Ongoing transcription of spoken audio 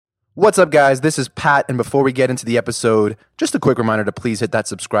What's up, guys? This is Pat, and before we get into the episode, just a quick reminder to please hit that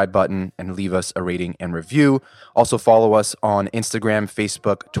subscribe button and leave us a rating and review. Also, follow us on Instagram,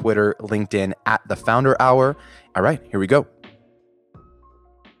 Facebook, Twitter, LinkedIn at The Founder Hour. All right, here we go.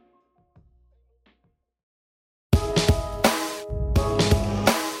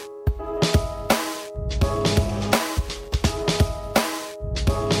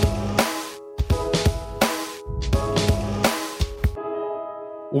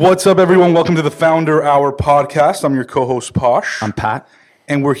 What's up, everyone? Welcome to the Founder Hour podcast. I'm your co-host, Posh. I'm Pat.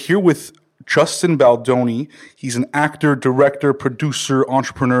 And we're here with Justin Baldoni. He's an actor, director, producer,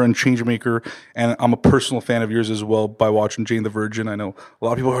 entrepreneur, and changemaker. And I'm a personal fan of yours as well by watching Jane the Virgin. I know a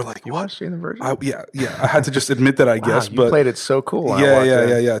lot of people are like, You watched Jane the Virgin? Yeah. I had to just admit that, I guess. You but played it so cool.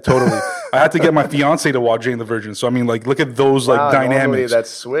 Yeah, totally. I had to get my fiance to watch Jane the Virgin. So, I mean, like, look at those dynamics. That's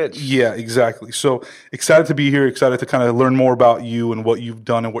switch. Yeah, exactly. So excited to be here, excited to kind of learn more about you and what you've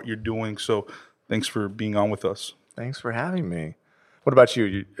done and what you're doing. So thanks for being on with us. Thanks for having me. What about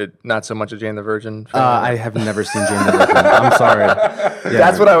you? Not so much a Jane the Virgin fan? I have never seen Jane the Virgin. I'm sorry. Yeah.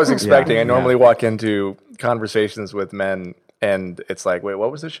 That's what I was expecting. I normally walk into conversations with men and it's like, wait,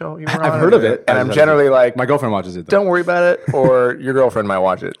 what was the show you were on? I've heard of it. And I'm generally like, My girlfriend watches it, though. don't worry about it, or your girlfriend might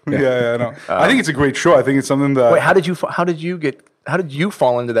watch it. Yeah, I know. I think it's a great show. I think it's something that... Wait, how did you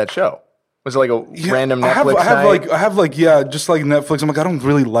fall into that show? Was it like a random Netflix I have just like Netflix. I'm like, I don't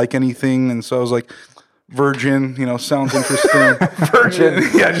really like anything. And so I was like... Virgin, sounds interesting. Virgin.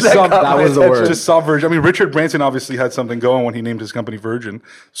 Yeah, just saw that was the word. Just saw Virgin. I mean, Richard Branson obviously had something going when he named his company Virgin.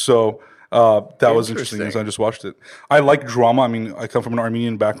 So that was interesting. So I just watched it. I like drama. I mean, I come from an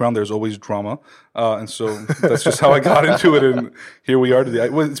Armenian background. There's always drama. And so that's just how I got into it. And here we are today.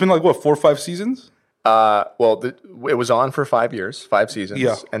 It's been like, 4 or 5 seasons? It was on for 5 years, 5 seasons.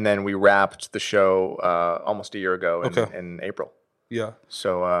 Yeah. And then we wrapped the show almost a year ago in April. Yeah.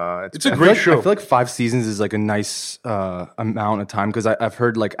 So it's a great show. I feel like 5 seasons is like a nice amount of time because I've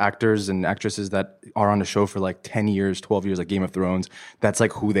heard like actors and actresses that are on the show for like 10 years, 12 years, like Game of Thrones. That's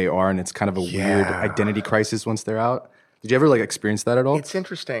like who they are, and it's kind of a weird identity crisis once they're out. Did you ever like experience that at all? It's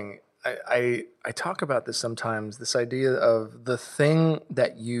interesting. I talk about this sometimes, this idea of the thing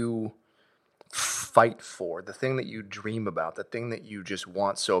that you fight for, the thing that you dream about, the thing that you just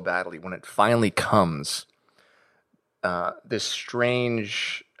want so badly, when it finally comes... this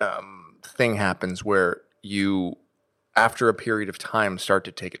strange thing happens where you, after a period of time, start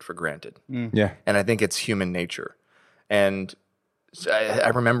to take it for granted. Yeah. And I think it's human nature. And I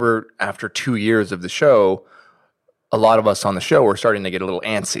remember after 2 years of the show, a lot of us on the show were starting to get a little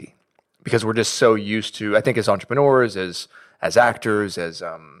antsy because we're just so used to, I think as entrepreneurs, as actors, as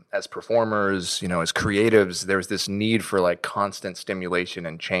performers, as creatives, there's this need for like constant stimulation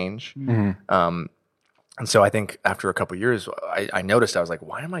and change. Mm-hmm. And so I think after a couple of years, I noticed, I was like,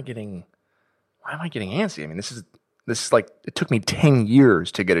 why am I getting antsy? I mean, this is like, it took me 10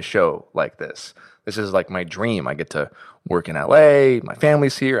 years to get a show like this. This is like my dream. I get to work in LA. My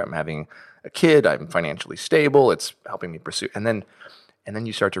family's here. I'm having a kid. I'm financially stable. It's helping me pursue. And then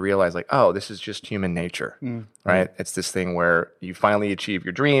you start to realize like, oh, this is just human nature, right? It's this thing where you finally achieve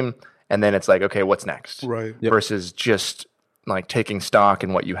your dream. And then it's like, okay, what's next? Right. Yep. Versus just like taking stock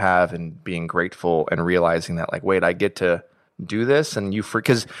in what you have and being grateful and realizing that like, wait, I get to do this. And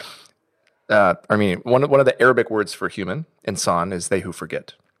because one of the Arabic words for human, insan, is they who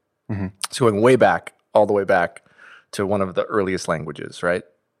forget. Mm-hmm. So going way back, all the way back to one of the earliest languages, right?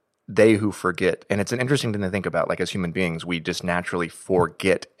 They who forget. And it's an interesting thing to think about. Like as human beings, we just naturally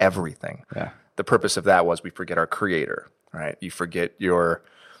forget everything. Yeah. The purpose of that was we forget our creator, right? You forget your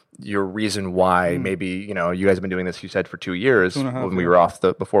reason why maybe, you guys have been doing this, you said, for 2 years when we were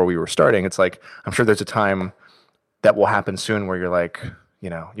before we were starting. It's like, I'm sure there's a time that will happen soon where you're like,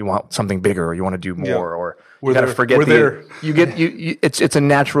 you want something bigger or you want to do more or you got to forget it's a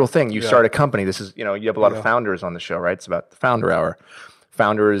natural thing. You start a company. This is, you have a lot of founders on the show, right? It's about the Founder Hour.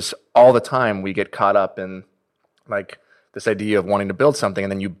 Founders all the time, we get caught up in like this idea of wanting to build something and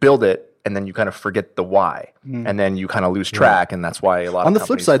then you build it and then you kind of forget the why, and then you kind of lose track, and that's why a lot. On of the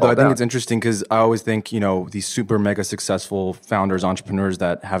flip side, though, I think it's interesting because I always think these super mega successful founders, entrepreneurs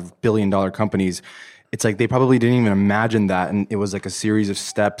that have billion-dollar companies, it's like they probably didn't even imagine that, and it was like a series of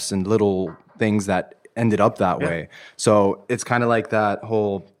steps and little things that ended up that way. So it's kind of like that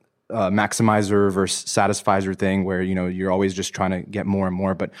whole maximizer versus satisfizer thing, where you're always just trying to get more and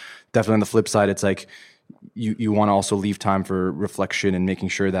more. But definitely on the flip side, it's like. You want to also leave time for reflection and making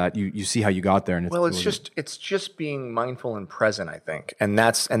sure that you see how you got there. And it's just being mindful and present, I think, and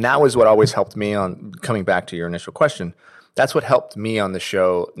that was what always helped me on coming back to your initial question. That's what helped me on the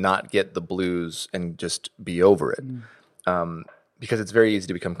show not get the blues and just be over it. because it's very easy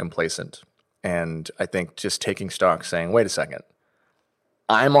to become complacent. And I think just taking stock, saying, wait a second,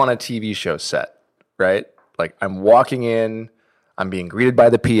 I'm on a TV show set, right? Like I'm walking in, I'm being greeted by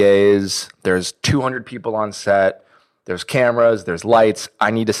the PAs. There's 200 people on set. There's cameras, there's lights. I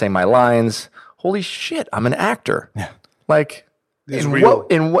need to say my lines. Holy shit, I'm an actor. Yeah. Like, it's real.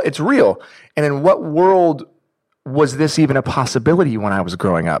 It's real. And in what world was this even a possibility when I was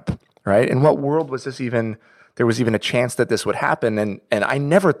growing up, right? In what world was this even, there was even a chance that this would happen? And I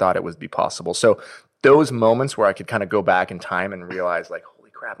never thought it would be possible. So those moments where I could kind of go back in time and realize like, holy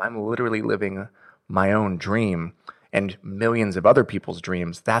crap, I'm literally living my own dream and millions of other people's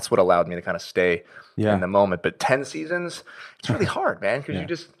dreams. That's what allowed me to kind of stay in the moment. But 10 seasons, it's really hard, man, because you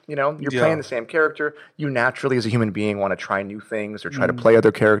just, you're playing the same character. You naturally, as a human being, want to try new things or try to play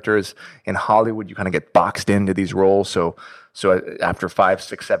other characters. In Hollywood, you kind of get boxed into these roles. So after 5,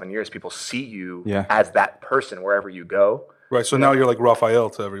 6, 7 years, people see you as that person wherever you go. Right. So now you're like Raphael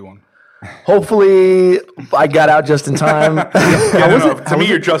to everyone. Hopefully, I got out just in time. To me,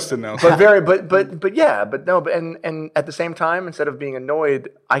 you're Justin now. But at the same time, instead of being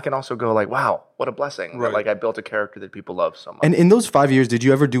annoyed, I can also go like, wow, what a blessing. Right. That, like I built a character that people love so much. And in those 5 years, did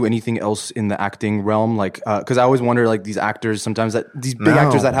you ever do anything else in the acting realm? Like, because I always wonder, like these actors sometimes these big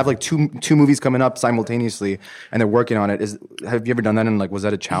actors that have like two movies coming up simultaneously and they're working on it. Have you ever done that? And like, was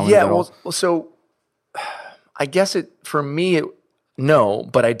that a challenge? Yeah. Well, so I guess for me. No,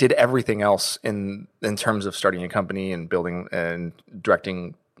 but I did everything else in terms of starting a company and building and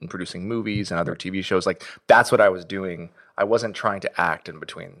directing and producing movies and other TV shows. Like that's what I was doing. I wasn't trying to act in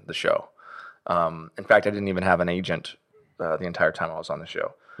between the show. In fact, I didn't even have an agent the entire time I was on the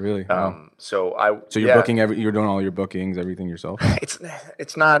show. Really? So you're booking you're doing all your bookings, everything yourself?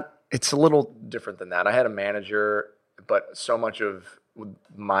 It's not. It's a little different than that. I had a manager, but so much of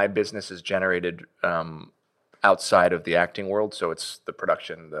my business is generated outside of the acting world, so it's the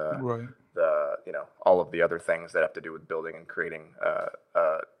production, the all of the other things that have to do with building and creating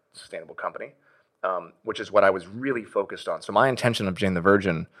a sustainable company, which is what I was really focused on. So my intention of Jane the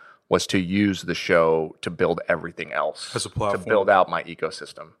Virgin was to use the show to build everything else as a platform, to build out my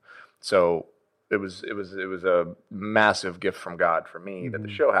ecosystem. So it was a massive gift from God for me that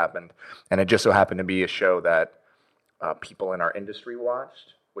the show happened, and it just so happened to be a show that people in our industry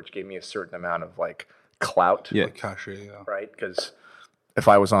watched, which gave me a certain amount of like clout, like cachet, right? Because if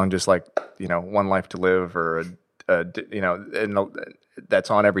I was on just like One Life to Live or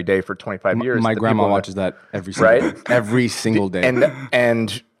that's on every day for 25 years. My grandma watches that every single day.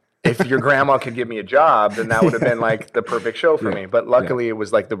 And if your grandma could give me a job, then that would have been like the perfect show for me. But luckily, it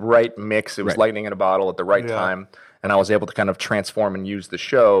was like the right mix. It was lightning in a bottle at the right time, and I was able to kind of transform and use the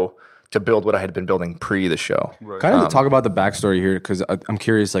show to build what I had been building pre the show. Right. Kind of to talk about the backstory here, because I'm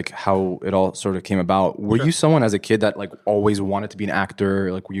curious, like how it all sort of came about. Were you someone as a kid that like always wanted to be an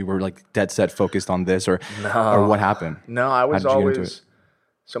actor? Like you were like dead set focused on this, or what happened? No, I was always.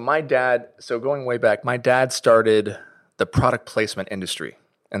 So my dad. So going way back, my dad started the product placement industry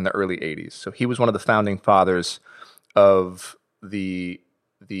in the early '80s. So he was one of the founding fathers of the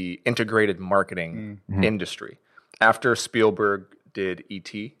integrated marketing industry. After Spielberg did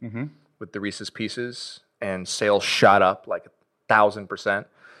E.T. With the Reese's Pieces, and sales shot up like 1,000%.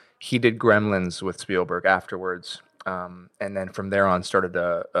 He did Gremlins with Spielberg afterwards, and then from there on started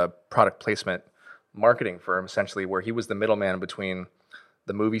a product placement marketing firm, essentially, where he was the middleman between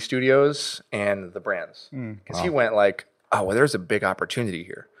the movie studios and the brands. Because he went like, oh, well, there's a big opportunity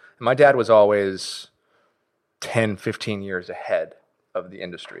here. And my dad was always 10, 15 years ahead of the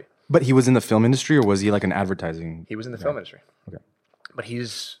industry. But he was in the film industry, or was he like an advertising? He was in the film industry. Okay. But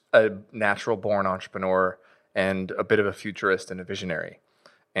he's a natural-born entrepreneur and a bit of a futurist and a visionary.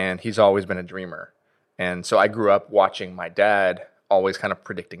 And he's always been a dreamer. And so I grew up watching my dad always kind of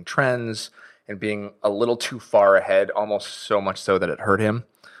predicting trends and being a little too far ahead, almost so much so that it hurt him.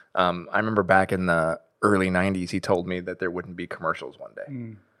 I remember back in the early 90s, he told me that there wouldn't be commercials one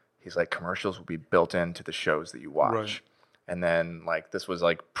day. He's like, commercials will be built into the shows that you watch. Right. And then like this was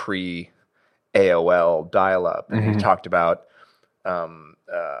like pre-AOL dial-up. And he talked about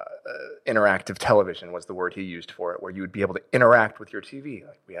interactive television was the word he used for it, where you would be able to interact with your TV.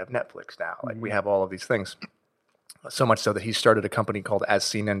 Like we have Netflix now, like we have all of these things. So much so that he started a company called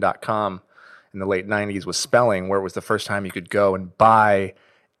AsSeenIn.com in the late 90s with spelling, where it was the first time you could go and buy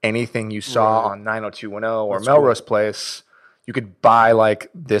anything you saw on 90210 or Melrose Place. You could buy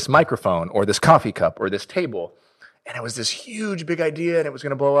like this microphone or this coffee cup or this table. And it was this huge, big idea, and it was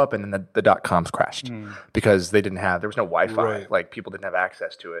going to blow up. And then the dot-coms crashed because there was no Wi-Fi. Right. Like, people didn't have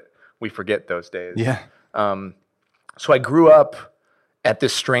access to it. We forget those days. Yeah. So I grew up at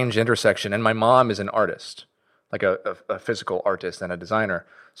this strange intersection, and my mom is an artist. like a physical artist and a designer.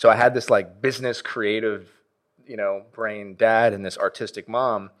 So I had this like business creative, brain dad and this artistic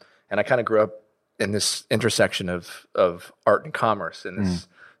mom. And I kind of grew up in this intersection of art and commerce in this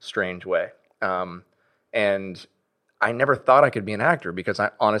strange way. And I never thought I could be an actor because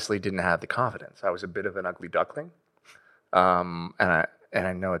I honestly didn't have the confidence. I was a bit of an ugly duckling. And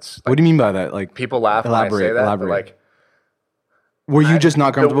I know it's like, what do you mean by that? Like, people laugh when I say that, but like, were you just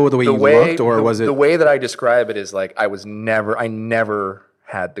not comfortable with the way you looked, or was it the way that I describe it is like I never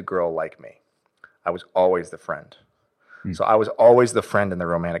had the girl like me. I was always the friend. So I was always the friend in the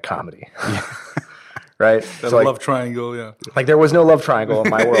romantic comedy. Right? That love triangle, yeah. Like there was no love triangle in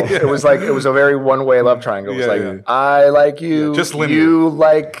my world. It was a very one-way love triangle. It was like I like you, just you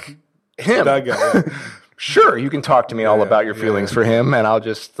like him. That guy. Sure, you can talk to me all about your feelings for him, and I'll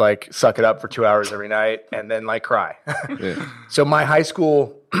just like suck it up for 2 hours every night and then like cry. So my high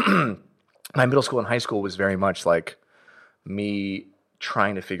school, my middle school and high school was very much like me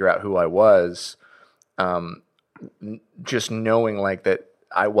trying to figure out who I was, just knowing like that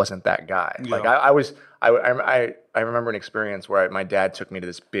I wasn't that guy. Yeah. Like I remember an experience where my dad took me to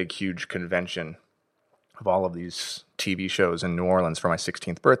this big, huge convention of all of these TV shows in New Orleans for my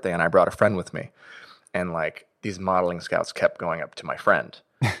 16th birthday, and I brought a friend with me. And like these modeling scouts kept going up to my friend.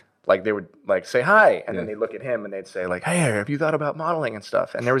 Like they would like say hi, and then they'd look at him and they'd say like, "Hey, have you thought about modeling and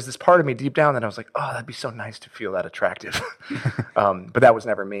stuff?" And there was this part of me deep down that I was like, "Oh, that'd be so nice to feel that attractive." But that was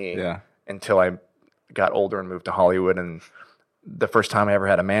never me until I got older and moved to Hollywood. And the first time I ever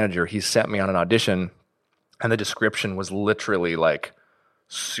had a manager, he sent me on an audition, and the description was literally like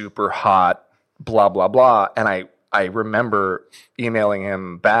super hot, blah blah blah, and I remember emailing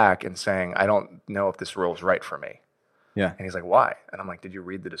him back and saying, I don't know if this role is right for me. Yeah. And he's like, why? And I'm like, did you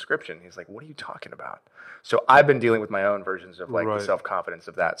read the description? He's like, what are you talking about? So I've been dealing with my own versions of like the self-confidence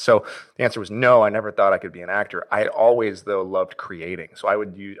of that. So the answer was no, I never thought I could be an actor. I always, though, loved creating. So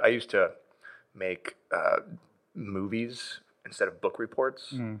I used to make movies instead of book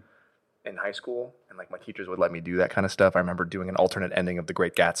reports in high school. And like my teachers would let me do that kind of stuff. I remember doing an alternate ending of The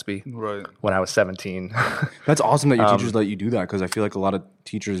Great Gatsby when I was 17. That's awesome that your teachers let you do that, because I feel like a lot of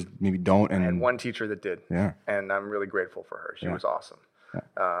teachers maybe don't. And I had one teacher that did. Yeah. And I'm really grateful for her. She was awesome.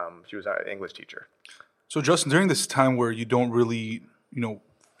 Yeah. She was our English teacher. So Justin, during this time where you don't really,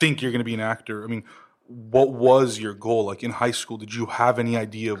 think you're going to be an actor, I mean, what was your goal? Like in high school, did you have any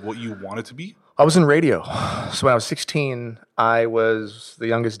idea of what you wanted to be? I was in radio. So when I was 16, I was the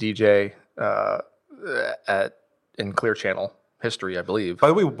youngest DJ in Clear Channel history, I believe. By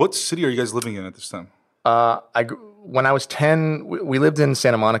the way, what city are you guys living in at this time? When I was 10, we lived in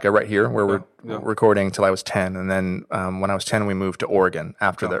Santa Monica right here where we're recording till I was 10. And then when I was 10, we moved to Oregon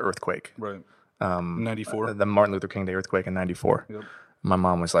after the earthquake. Right. 94. The Martin Luther King Day earthquake in 94. Yep. My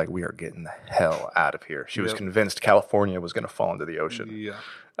mom was like, we are getting the hell out of here. She was convinced California was going to fall into the ocean.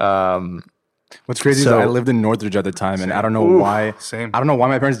 Yeah. What's crazy is that I lived in Northridge at the time, and I don't know why. Same. I don't know why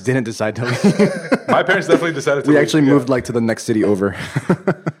my parents didn't decide to leave. My parents definitely decided to leave. We actually moved like to the next city over.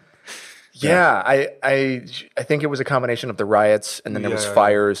 I think it was a combination of the riots, and then there was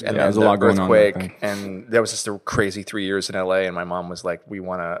fires, and then the earthquake, and there was just a crazy 3 years in LA. And my mom was like, "We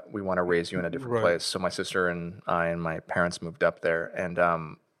want to raise you in a different place." So my sister and I and my parents moved up there, and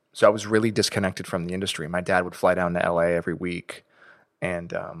so I was really disconnected from the industry. My dad would fly down to LA every week,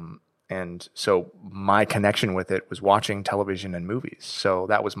 and so my connection with it was watching television and movies. So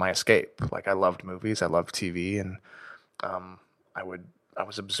that was my escape. Like I loved movies, I loved TV, and I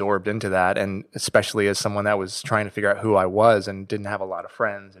was absorbed into that. And especially as someone that was trying to figure out who I was and didn't have a lot of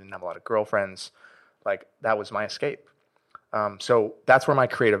friends and didn't have a lot of girlfriends, like that was my escape. So that's where my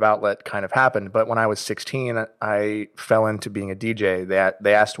creative outlet kind of happened. But when I was 16, I fell into being a DJ.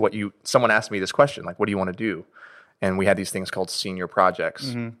 Someone asked me this question, like, what do you want to do? And we had these things called senior projects.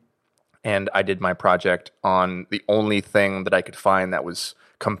 Mm-hmm. And I did my project on the only thing that I could find that was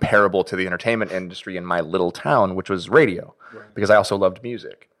comparable to the entertainment industry in my little town, which was radio, because I also loved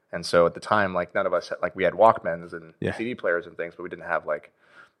music. And so at the time, like none of us, we had Walkmans and CD players and things, but we didn't have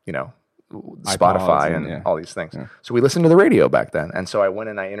Spotify and all these things. Yeah. So we listened to the radio back then. And so I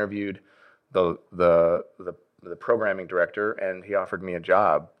went and I interviewed the programming director, and he offered me a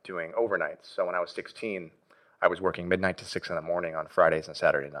job doing overnights. So when I was 16, I was working midnight to 6 a.m. on Fridays and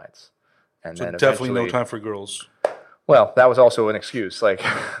Saturday nights. And so then definitely no time for girls. Well, that was also an excuse. Like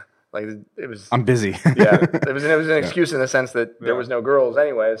it was. I'm busy. Yeah, it was an excuse in the sense that there was no girls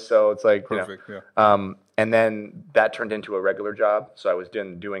anyways. So it's like perfect. And then that turned into a regular job. So I was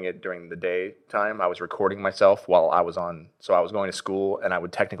doing it during the daytime. I was recording myself while I was on. So I was going to school, and I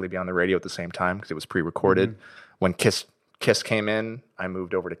would technically be on the radio at the same time because it was pre-recorded. Mm-hmm. When Kiss came in, I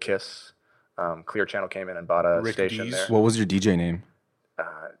moved over to Kiss. Clear Channel came in and bought a station there. What was your DJ name?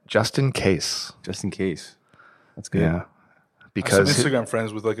 Just in case. Just in case. That's good. Yeah. Because Because Instagram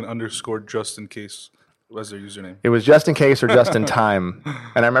friends with like an underscore just in case as their username. it was just in case or just in time.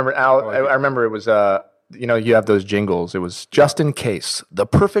 And I remember I remember it was you have those jingles. It was just in case, the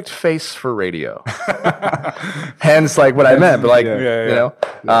perfect face for radio. Hence, like what I meant, but like you know.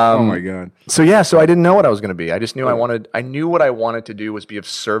 Oh my god. So I didn't know what I was going to be. I just knew I knew what I wanted to do was be of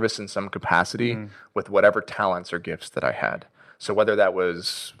service in some capacity with whatever talents or gifts that I had. So whether that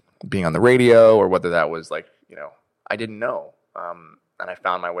was being on the radio or whether that was like, I didn't know. And I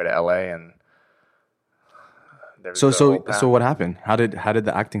found my way to LA and So what happened? How did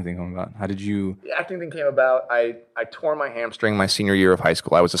the acting thing come about? How did you? The acting thing came about. I tore my hamstring my senior year of high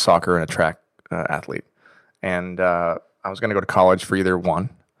school. I was a soccer and a track athlete, and I was going to go to college for either one.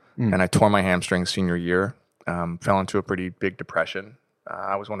 And I tore my hamstring senior year. Fell into a pretty big depression.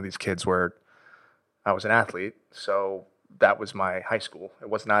 I was one of these kids where I was an athlete, so that was my high school. It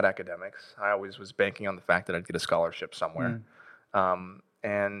was not academics. I always was banking on the fact that I'd get a scholarship somewhere,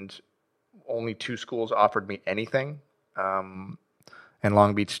 and only 2 schools offered me anything. And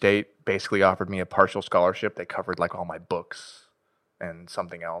Long Beach State basically offered me a partial scholarship. They covered like all my books and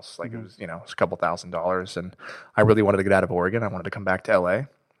something else. Like it was, it was a couple $1,000s. And I really wanted to get out of Oregon. I wanted to come back to LA.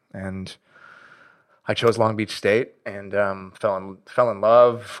 And I chose Long Beach State and fell in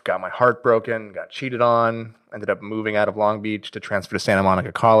love, got my heart broken, got cheated on, ended up moving out of Long Beach to transfer to Santa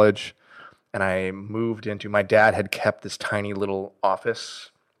Monica College. And I moved into, my dad had kept this tiny little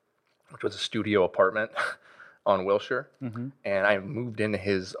office, which was a studio apartment on Wilshire. And I moved into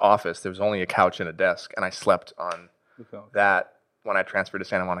his office. There was only a couch and a desk, and I slept on that when I transferred to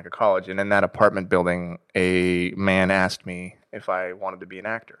Santa Monica College. And in that apartment building, a man asked me if I wanted to be an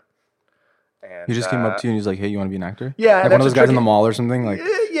actor. And He just came up to you and he's like, "Hey, you want to be an actor?" Yeah, like one of those guys in the mall or something. Like,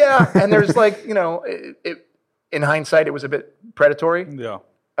 yeah. And there's like, in hindsight, it was a bit predatory. Yeah.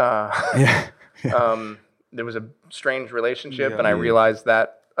 There was a strange relationship, and I realized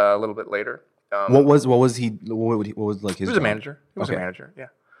that a little bit later. What was like his? He was a manager. He was a manager. Yeah.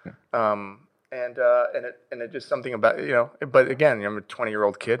 And it just something about But again, I'm a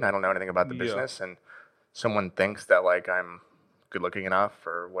 20-year-old kid, and I don't know anything about the business, and someone thinks that like I'm good looking enough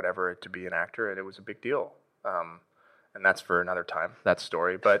or whatever to be an actor, and it was a big deal. And that's for another time, that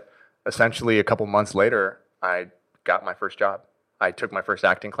story. But essentially, a couple months later, I got my first job. I took my first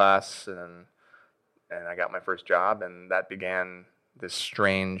acting class, and I got my first job, and that began this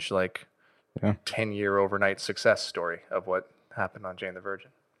strange, 10-year overnight success story of what happened on Jane the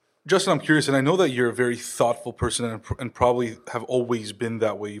Virgin. Justin, I'm curious, and I know that you're a very thoughtful person and probably have always been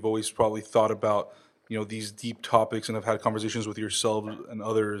that way. You've always probably thought about, these deep topics and have had conversations with yourself and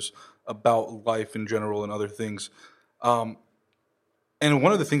others about life in general and other things. And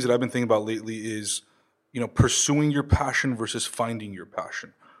one of the things that I've been thinking about lately is, pursuing your passion versus finding your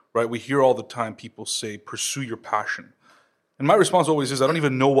passion, right? We hear all the time people say, pursue your passion. And my response always is, I don't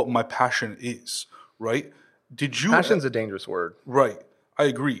even know what my passion is, right? Passion's a dangerous word. Right. I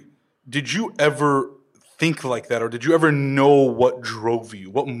agree. Did you ever think like that, or did you ever know what drove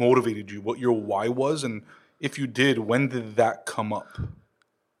you, what motivated you, what your why was? And if you did, when did that come up?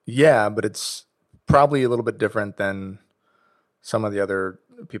 Yeah, but it's probably a little bit different than some of the other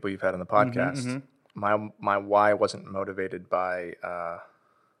people you've had on the podcast. My why wasn't motivated by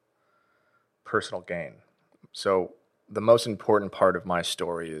personal gain. So the most important part of my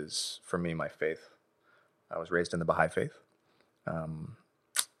story is, for me, my faith. I was raised in the Baha'i faith.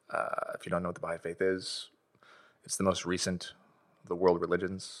 If you don't know what the Baha'i faith is, it's the most recent of the world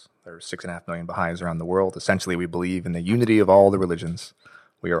religions. There are 6.5 million Baha'is around the world. Essentially, we believe in the unity of all the religions.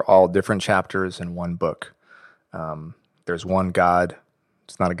 We are all different chapters in one book. There's one God.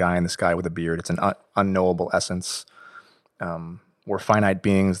 It's not a guy in the sky with a beard. It's an unknowable essence. We're finite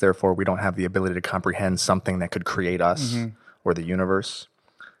beings, therefore we don't have the ability to comprehend something that could create us or the universe.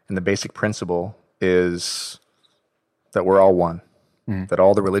 And the basic principle is that we're all one, that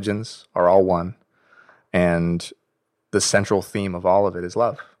all the religions are all one, and the central theme of all of it is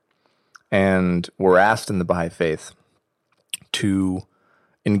love. And we're asked in the Baha'i faith to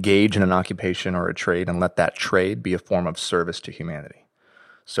engage in an occupation or a trade and let that trade be a form of service to humanity.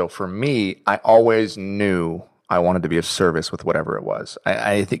 So for me, I always knew I wanted to be of service with whatever it was.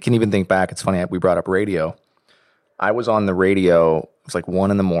 I can even think back. It's funny, we brought up radio. I was on the radio, it was like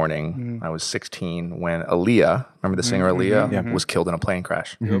 1 a.m. I was 16 when Aaliyah, remember the singer Aaliyah, was killed in a plane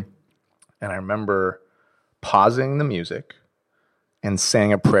crash. And I remember pausing the music and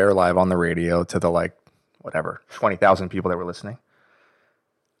saying a prayer live on the radio to the 20,000 people that were listening.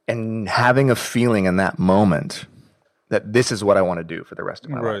 And having a feeling in that moment that this is what I want to do for the rest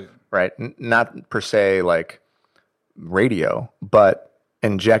of my Right. life, right? Not per se like radio, but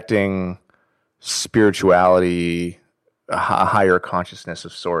injecting spirituality, a higher consciousness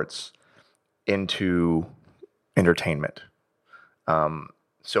of sorts into entertainment.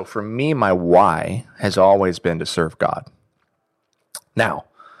 So for me, my why has always been to serve God. Now,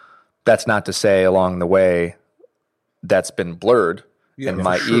 that's not to say along the way that's been blurred and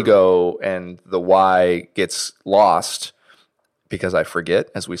my ego and the why gets lost because I forget,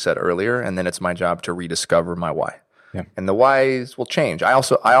 as we said earlier, and then it's my job to rediscover my why. Yeah. And the whys will change. I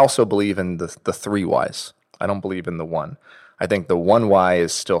also believe in the three whys. I don't believe in the one. I think the one why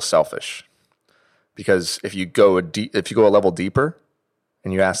is still selfish. Because if you go a level deeper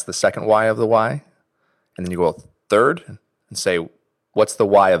and you ask the second why of the why, and then you go a third and say, what's the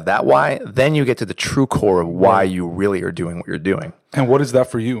why of that why? Then you get to the true core of why you really are doing what you're doing. And what is that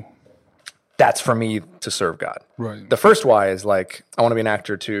for you? That's for me to serve God. Right. The first why is like, I want to be an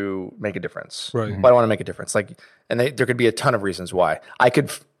actor to make a difference. Right. Why do I want to make a difference? Like, and there could be a ton of reasons why. I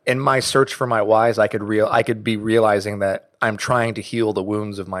could, in my search for my whys, I could be realizing that I'm trying to heal the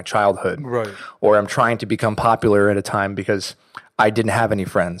wounds of my childhood. Right. Or I'm trying to become popular at a time because I didn't have any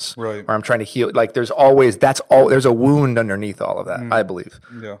friends. Right. Or I'm trying to heal. Like there's a wound underneath all of that, I believe.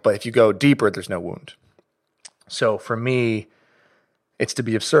 Yeah. But if you go deeper, there's no wound. So for me, it's to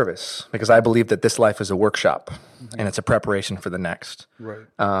be of service because I believe that this life is a workshop and it's a preparation for the next. Right.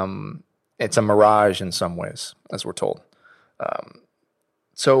 It's a mirage in some ways, as we're told.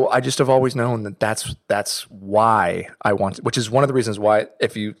 So I just have always known that that's why I want, which is one of the reasons why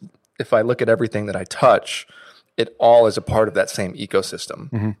if I look at everything that I touch, it all is a part of that same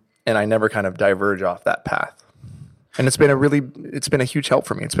ecosystem, and I never kind of diverge off that path. And it's been a huge help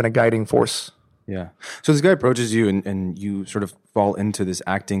for me. It's been a guiding force. Yeah. So this guy approaches you and you sort of fall into this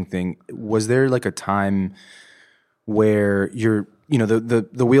acting thing. Was there like a time where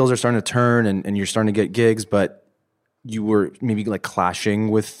the wheels are starting to turn and you're starting to get gigs, but you were maybe like clashing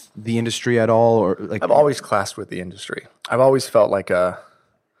with the industry at all, or like? I've always clashed with the industry. I've always felt like I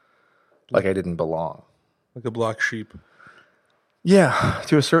didn't belong. Like a black sheep. Yeah,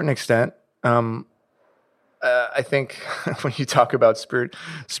 to a certain extent. I think when you talk about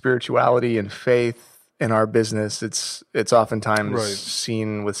spirituality and faith in our business, it's oftentimes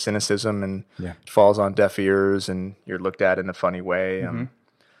seen with cynicism and it falls on deaf ears, and you're looked at in a funny way. I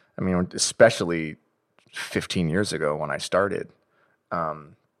mean, especially 15 years ago when I started.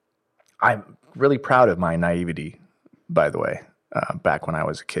 I'm really proud of my naivety, by the way, back when I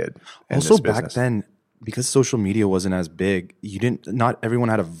was a kid. Also, back then, because social media wasn't as big, not everyone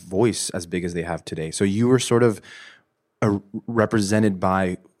had a voice as big as they have today. So you were sort of represented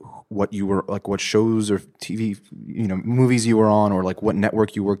by what you were, like what shows or TV, movies you were on, or like what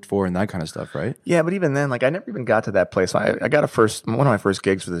network you worked for and that kind of stuff, right? Yeah, but even then, like I never even got to that place. I got one of my first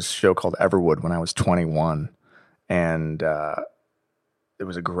gigs for this show called Everwood when I was 21, and it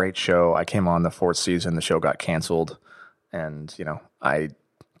was a great show. I came on the 4th season. The show got canceled, and I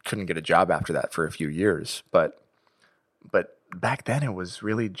couldn't get a job after that for a few years. But back then, it was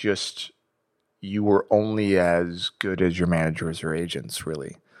really just you were only as good as your managers or agents,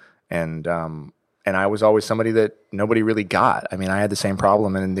 really. And I was always somebody that nobody really got. I mean, I had the same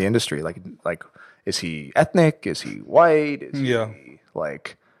problem in the industry. Like, is he ethnic? Is he white? Is he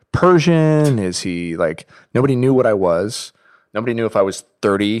like Persian? Is he like, nobody knew what I was. Nobody knew if I was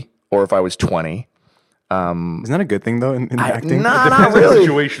 30 or if I was 20. Isn't that a good thing though in acting? Not really.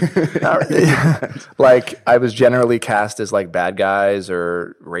 Situation. Not really. Like I was generally cast as like bad guys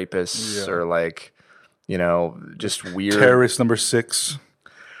or rapists or like, just weird. Terrorist number 6.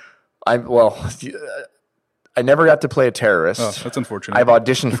 I never got to play a terrorist. Oh, that's unfortunate. I've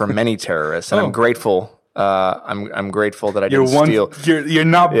auditioned for many terrorists, and I'm grateful. I'm grateful that I didn't steal. You're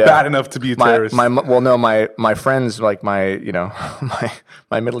not bad enough to be a terrorist. My friends, like my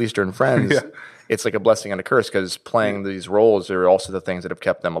my Middle Eastern friends, it's like a blessing and a curse because playing these roles are also the ththings that have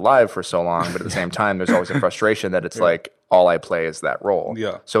kept them alive for so long. But at the same time, there's always a frustration that it's like all I play is that role.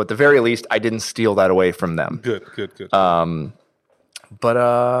 Yeah. So at the very least, I didn't steal that away from them. Good.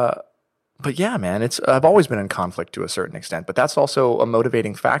 But yeah, man, I've always been in conflict to a certain extent, but that's also a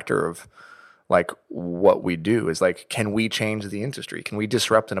motivating factor of like what we do is like, can we change the industry? Can we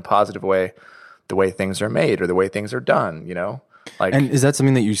disrupt in a positive way the way things are made or the way things are done? Like, and is that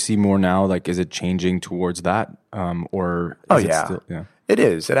something that you see more now? Like, is it changing towards that? Or is it still, it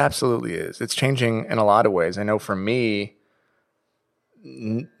is. It absolutely is. It's changing in a lot of ways. I know for me,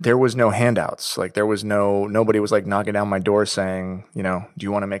 there was no handouts. Like nobody was like knocking down my door saying, do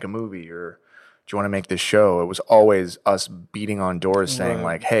you want to make a movie or do you want to make this show? It was always us beating on doors saying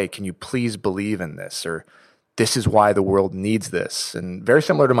like, hey, can you please believe in this? Or this is why the world needs this. And very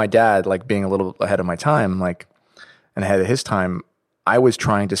similar to my dad, like being a little ahead of my time, like, and ahead of his time, I was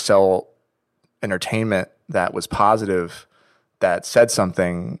trying to sell entertainment that was positive, that said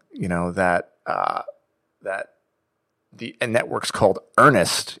something, you know, that the network's called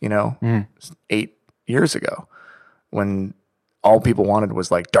Earnest, you know, 8 years ago, when all people wanted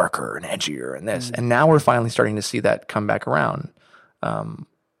was like darker and edgier and this. And now we're finally starting to see that come back around.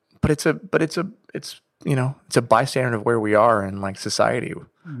 But it's you know, it's a bystander of where we are in like society.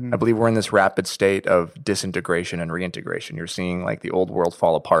 I believe we're in this rapid state of disintegration and reintegration. You're seeing like the old world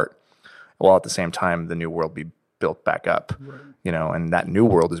fall apart, while at the same time the new world be built back up. You know, and that new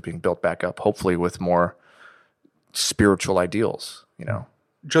world is being built back up, hopefully with more spiritual ideals. You know,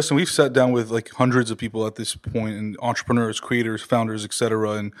 Justin, we've sat down with like hundreds of people at this point, and entrepreneurs, creators, founders,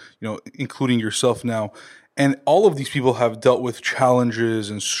 etc., and you know, including yourself now. And all of these people have dealt with challenges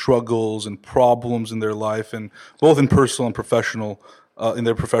and struggles and problems in their life, and both in personal and professional, in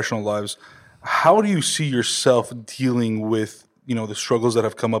their professional lives. How do you see yourself dealing with, you know, the struggles that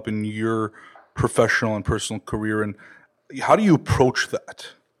have come up in your professional and personal career, and how do you approach that?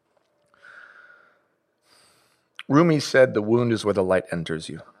 Rumi said, "The wound is where the light enters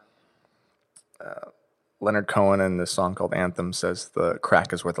you." Leonard Cohen in this song called Anthem says, "The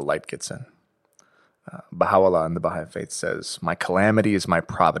crack is where the light gets in." Baha'u'llah in the Baha'i Faith says, "My calamity is my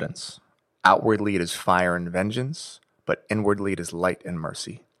providence. Outwardly it is fire and vengeance, but inwardly it is light and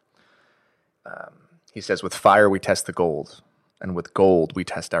mercy." He says, "With fire we test the gold, and with gold we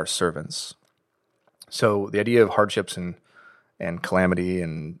test our servants." So the idea of hardships and calamity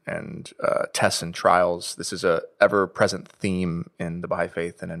and tests and trials, this is a ever-present theme in the Baha'i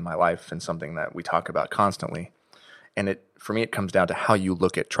Faith and in my life, and something that we talk about constantly. And for me, it comes down to how you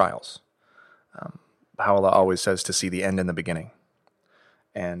look at trials. Baha'u'llah always says to see the end in the beginning.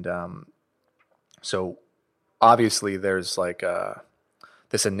 And so obviously there's like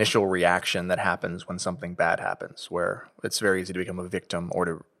this initial reaction that happens when something bad happens, where it's very easy to become a victim or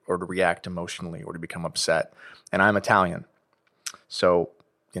to react emotionally or to become upset. And I'm Italian. So,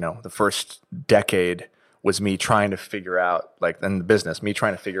 you know, the first decade was me trying to figure out, like in the business, me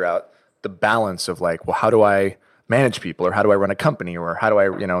trying to figure out the balance of like, well, how do I manage people, or how do I run a company, or how do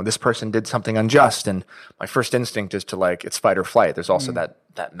I, you know, this person did something unjust, and my first instinct is to like, it's fight or flight. There's also that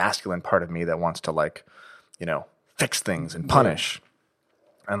masculine part of me that wants to like, you know, fix things and punish,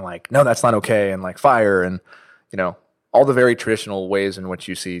 and like, no, that's not okay, and like fire, and you know, all the very traditional ways in which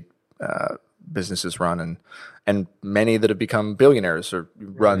you see businesses run, and many that have become billionaires or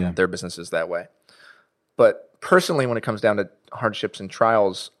run their businesses that way. But personally, when it comes down to hardships and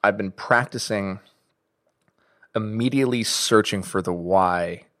trials, I've been practicing immediately searching for the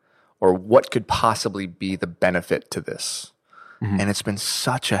why, or what could possibly be the benefit to this. And it's been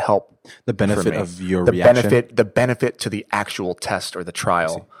such a help. The benefit of your the reaction? the benefit to the actual test or the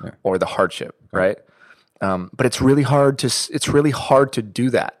trial or the hardship, right? But it's really hard to do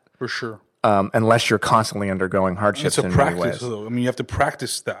that. For sure. Unless you're constantly undergoing hardships. It's a in practice, many ways. though. I mean, you have to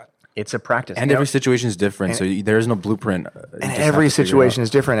practice that. It's a practice. And every situation is different, so there is no blueprint. And every situation is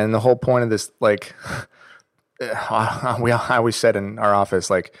different. And the whole point of this, like, I always said in our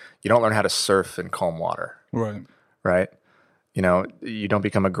office, like, you don't learn how to surf in calm water. Right? You know, you don't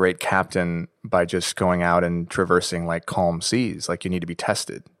become a great captain by just going out and traversing like calm seas. Like, you need to be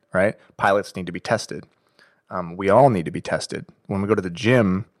tested, right? Pilots need to be tested. We all need to be tested. When we go to the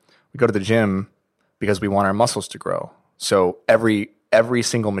gym because we want our muscles to grow. So every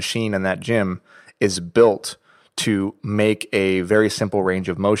single machine in that gym is built to make a very simple range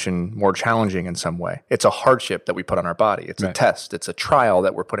of motion more challenging in some way. It's a hardship that we put on our body. It's a test. It's a trial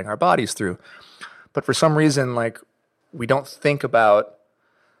that we're putting our bodies through. But for some reason, like, we don't think about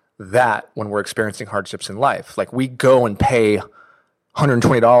that when we're experiencing hardships in life. Like, we go and pay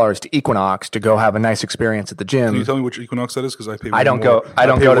 $120 to Equinox to go have a nice experience at the gym. Can you tell me which Equinox that is? Because I pay. I don't go. I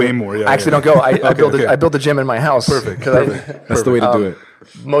actually don't go. I build a gym in my house. Perfect. That's the way to do it.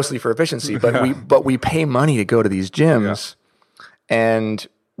 Mostly for efficiency, but we pay money to go to these gyms, and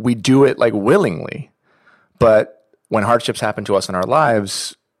we do it like willingly. But when hardships happen to us in our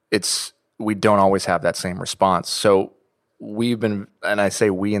lives, we don't always have that same response. So we've been, and I say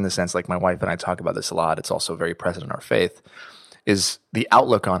we in the sense like my wife and I talk about this a lot. It's also very present in our faith. Is the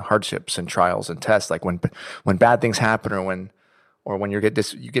outlook on hardships and trials and tests, like when bad things happen, or when you get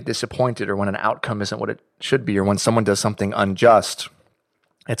disappointed, or when an outcome isn't what it should be, or when someone does something unjust,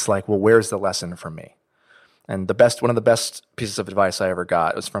 it's like, well, where's the lesson for me? And one of the best pieces of advice I ever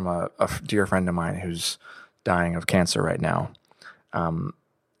got was from a dear friend of mine who's dying of cancer right now, and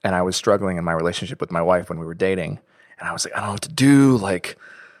I was struggling in my relationship with my wife when we were dating, and I was like, I don't know what to do, like,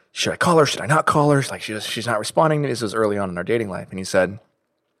 should I call her? Should I not call her? Like she's not responding to me. This was early on in our dating life. And he said,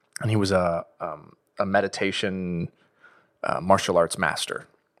 and he was a meditation martial arts master.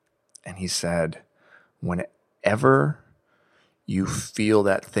 And he said, whenever you feel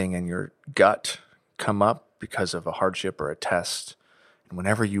that thing in your gut come up because of a hardship or a test, and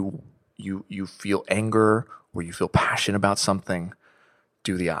whenever you feel anger or you feel passion about something,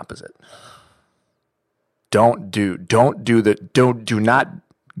 do the opposite. Do not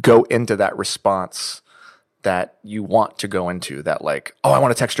go into that response that you want to go into, that like, oh, I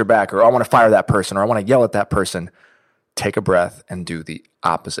want to text her back, or I want to fire that person, or I want to yell at that person. Take a breath and do the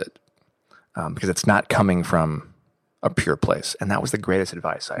opposite, because it's not coming from a pure place. And that was the greatest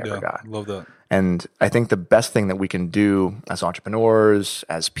advice I ever got. Love that. And I think the best thing that we can do as entrepreneurs,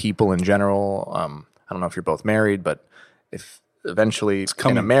 as people in general, I don't know if you're both married, but if eventually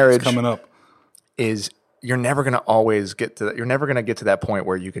in a marriage, it's coming up, is you're never going to always get to that. You're never going to get to that point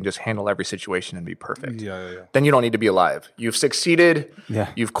where you can just handle every situation and be perfect. Yeah. Then you don't need to be alive. You've succeeded.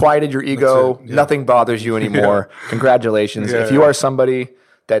 Yeah. You've quieted your ego. Yeah. Nothing bothers you anymore. Congratulations. Yeah, if you are somebody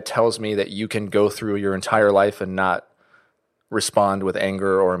that tells me that you can go through your entire life and not respond with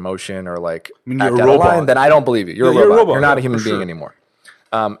anger or emotion or like you're act a out of robot. line, then I don't believe you. You're a robot. You're not a human being sure. anymore.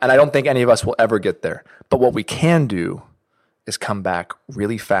 And I don't think any of us will ever get there. But what we can do is come back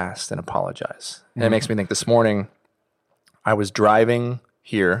really fast and apologize. And it makes me think this morning, I was driving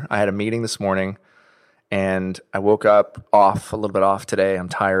here. I had a meeting this morning, and I woke up a little bit off today. I'm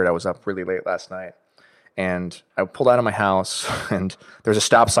tired. I was up really late last night. And I pulled out of my house, and there's a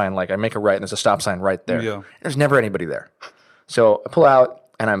stop sign. Like, I make a right, and there's a stop sign right there. Yeah. There's never anybody there. So I pull out,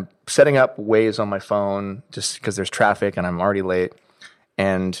 and I'm setting up Waze on my phone just because there's traffic, and I'm already late.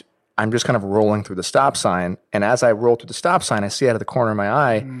 And I'm just kind of rolling through the stop sign. And as I roll through the stop sign, I see out of the corner of my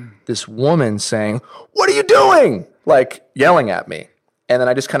eye this woman saying, "What are you doing?" Like yelling at me. And then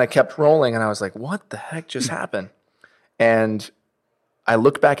I just kind of kept rolling, and I was like, what the heck just happened? And I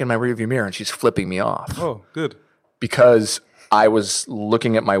look back in my rearview mirror, and she's flipping me off. Oh, good. Because I was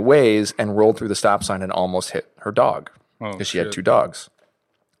looking at my Waze and rolled through the stop sign and almost hit her dog. Because she had 2 dogs.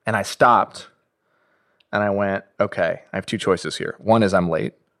 And I stopped, and I went, okay, I have 2 choices here. One is I'm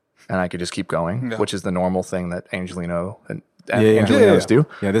late, and I could just keep going, which is the normal thing that Angelino and Angelinos do.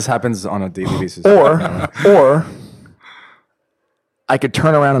 Yeah, this happens on a daily basis. Or I could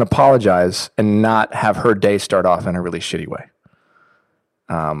turn around and apologize and not have her day start off in a really shitty way.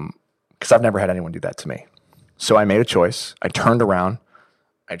 Because I've never had anyone do that to me. So I made a choice. I turned around.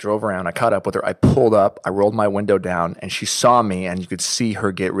 I drove around. I caught up with her. I pulled up. I rolled my window down, and she saw me, and you could see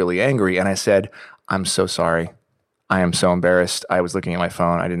her get really angry. And I said, "I'm so sorry. I am so embarrassed. I was looking at my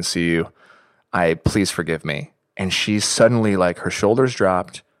phone. I didn't see you. Please forgive me." And she suddenly, like, her shoulders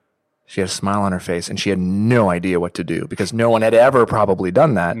dropped. She had a smile on her face, and she had no idea what to do because no one had ever probably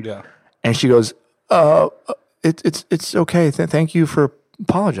done that. Yeah. And she goes, it's okay. Thank you for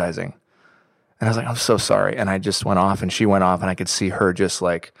apologizing. And I was like, I'm so sorry. And I just went off, and she went off, and I could see her just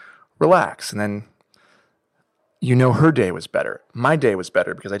like relax. And then, her day was better. My day was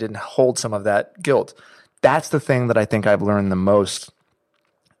better because I didn't hold some of that guilt. That's the thing that I think I've learned the most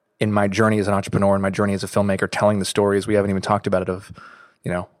in my journey as an entrepreneur and my journey as a filmmaker, telling the stories. We haven't even talked about it of,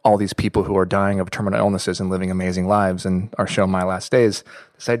 all these people who are dying of terminal illnesses and living amazing lives, and our show, My Last Days,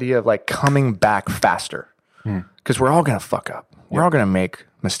 this idea of like coming back faster. Because we're all going to fuck up. We're all going to make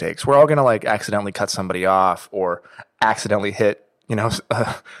mistakes. We're all going to like accidentally cut somebody off or accidentally hit,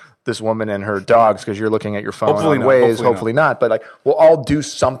 this woman and her dogs because you're looking at your phone Hopefully on not, Waze. Hopefully not. But like, we'll all do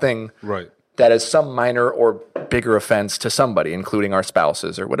something that is some minor or bigger offense to somebody, including our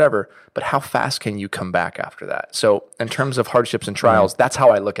spouses or whatever. But how fast can you come back after that? So in terms of hardships and trials, that's how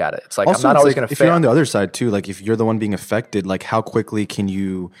I look at it. It's like, Also, I'm not always going to if fail. you're on the other side too, like if you're the one being affected, like how quickly can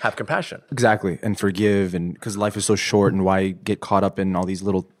you have compassion? Exactly. And forgive, and because life is so short, and why get caught up in all these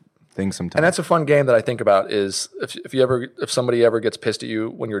little things sometimes. And that's a fun game that I think about is if somebody ever gets pissed at you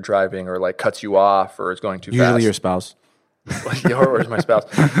when you're driving or like cuts you off or is going too fast. Usually your spouse. Or my spouse.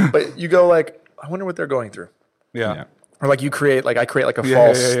 But you go like, I wonder what they're going through. Yeah. Or like I create like a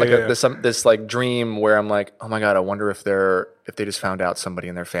false this like dream where I'm like, oh my God, I wonder if they just found out somebody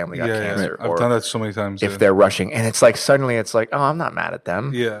in their family got cancer. I've done that so many times. If they're rushing, and it's like suddenly it's like, oh, I'm not mad at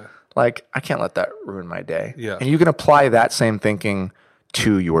them. Yeah. Like I can't let that ruin my day. Yeah. And you can apply that same thinking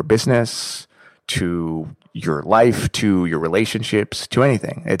to your business, to your life, to your relationships, to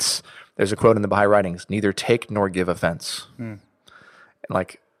anything. There's a quote in the Baha'i writings: neither take nor give offense. And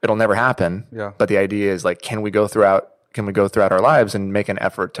like it'll never happen. Yeah. But the idea is like, can we go throughout our lives and make an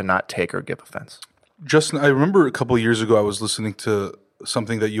effort to not take or give offense? Justin, I remember a couple of years ago I was listening to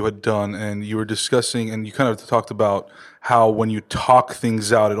something that you had done, and you were discussing, and you kind of talked about how when you talk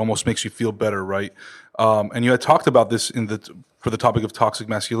things out, it almost makes you feel better, right? And you had talked about this for the topic of toxic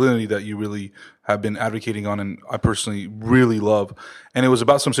masculinity that you really have been advocating on, and I personally really love. And it was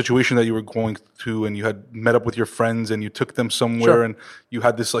about some situation that you were going to, and you had met up with your friends, and you took them somewhere, and you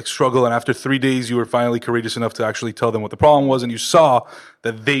had this like struggle. And after 3 days, you were finally courageous enough to actually tell them what the problem was, and you saw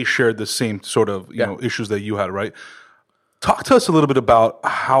that they shared the same sort of issues that you had, right? Talk to us a little bit about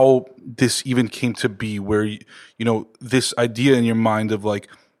how this even came to be, where this idea in your mind of like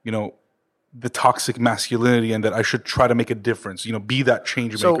the toxic masculinity, and that I should try to make a difference, be that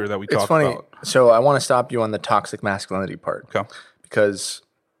change maker that we talked about. So I want to stop you on the toxic masculinity part, because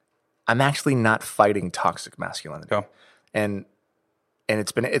I'm actually not fighting toxic masculinity, and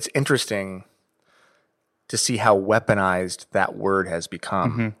it's interesting to see how weaponized that word has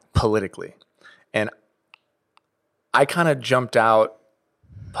become politically, and I kind of jumped out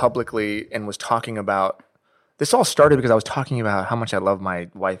publicly and was talking about. This all started because I was talking about how much I love my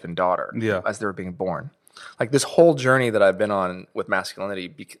wife and daughter as they were being born. Like this whole journey that I've been on with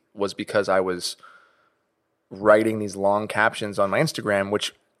masculinity was because I was writing these long captions on my Instagram,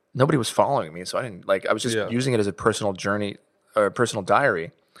 which nobody was following me. So I was just using it as a personal journey or a personal diary.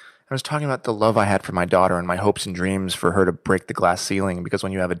 I was talking about the love I had for my daughter and my hopes and dreams for her to break the glass ceiling. Because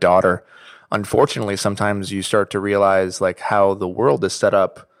when you have a daughter, unfortunately, sometimes you start to realize like how the world is set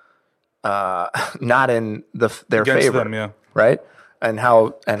up not in their favor, them, right? And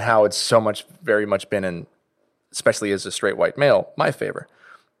how it's very much been in, especially as a straight white male, my favor.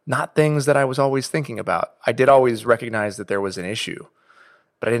 Not things that I was always thinking about. I did always recognize that there was an issue,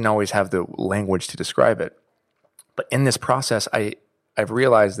 but I didn't always have the language to describe it. But in this process, I've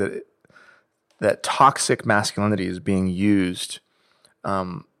realized that toxic masculinity is being used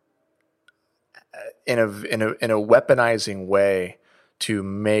in a weaponizing way to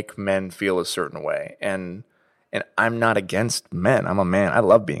make men feel a certain way. And I'm not against men. I'm a man. I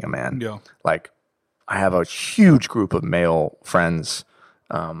love being a man. Yeah. Like I have a huge group of male friends.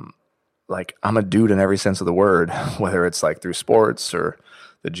 Like I'm a dude in every sense of the word, whether it's like through sports or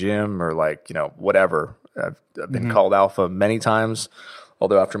the gym or like, whatever. I've been called alpha many times.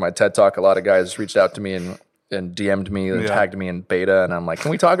 Although after my TED Talk, a lot of guys reached out to me and DM'd me and tagged me in beta. And I'm like, can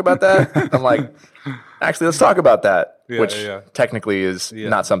we talk about that? I'm like, actually, let's talk about that. Which technically is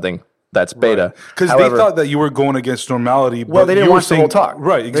not something that's beta. Because they thought that you were going against normality. Well, they didn't watch the whole talk.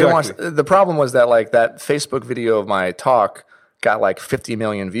 Right, exactly. The problem was that like that Facebook video of my talk got like 50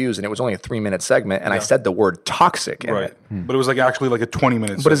 million views, and it was only a 3-minute segment, and I said the word toxic in it. But it was like actually like a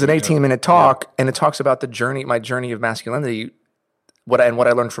 20-minute segment. But it's an 18-minute talk, and it talks about my journey of masculinity, what I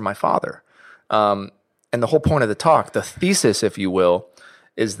learned from my father. And the whole point of the talk, the thesis, if you will,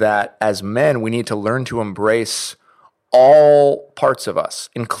 is that as men, we need to learn to embrace all parts of us,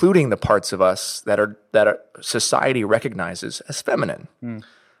 including the parts of us that society recognizes as feminine,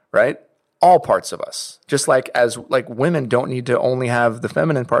 right? All parts of us. Just like women don't need to only have the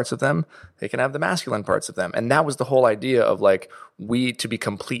feminine parts of them, they can have the masculine parts of them. And that was the whole idea of like we to be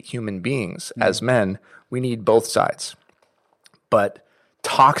complete human beings as men, we need both sides. But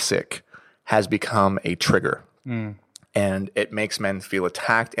toxic has become a trigger. And it makes men feel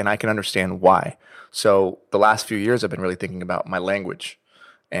attacked, and I can understand why. So the last few years, I've been really thinking about my language,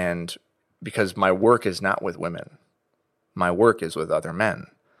 and because my work is not with women, my work is with other men.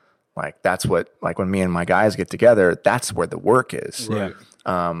 Like that's what, like when me and my guys get together, that's where the work is. Right.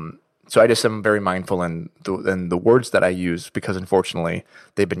 So I just am very mindful in the words that I use, because unfortunately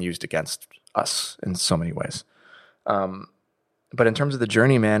they've been used against us in so many ways. But in terms of the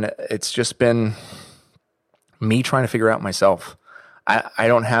journey, man, it's just been me trying to figure out myself. I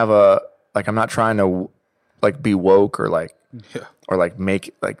don't have I'm not trying to like be woke or like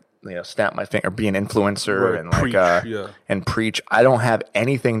make like, snap my finger, be an influencer and preach, and preach. I don't have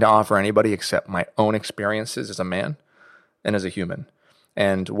anything to offer anybody except my own experiences as a man and as a human,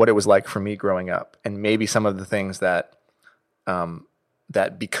 and what it was like for me growing up, and maybe some of the things that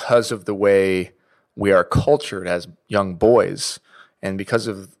because of the way we are cultured as young boys, and because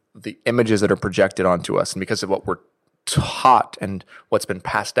of the images that are projected onto us, and because of what we're taught and what's been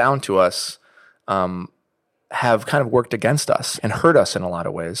passed down to us, have kind of worked against us and hurt us in a lot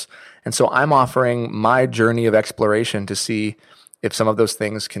of ways. And so I'm offering my journey of exploration to see if some of those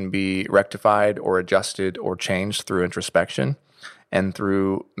things can be rectified or adjusted or changed through introspection and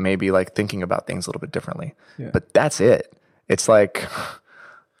through maybe like thinking about things a little bit differently. Yeah. But that's it. It's like,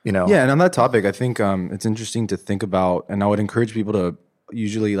 Yeah, and on that topic, I think it's interesting to think about, and I would encourage people to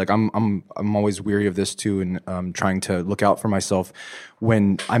usually, like I'm always weary of this too, and trying to look out for myself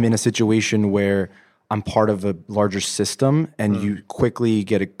when I'm in a situation where I'm part of a larger system, and you quickly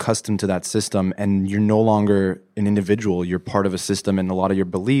get accustomed to that system, and you're no longer an individual. You're part of a system, and a lot of your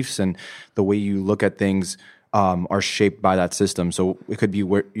beliefs and the way you look at things are shaped by that system. So it could be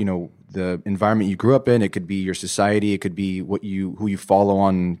where, the environment you grew up in. It could be your society. It could be who you follow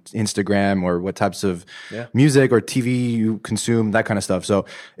on Instagram, or what types of music or TV you consume, that kind of stuff. So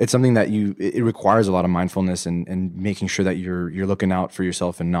it's something that it requires a lot of mindfulness and making sure that you're looking out for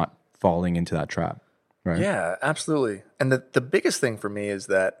yourself and not falling into that trap. Right? Yeah, absolutely. And the biggest thing for me is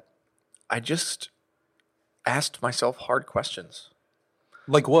that I just asked myself hard questions.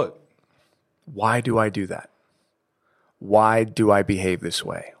 Like what? Why do I do that? Why do I behave this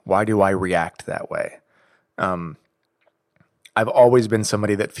way? Why do I react that way? I've always been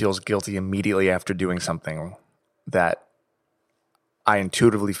somebody that feels guilty immediately after doing something that I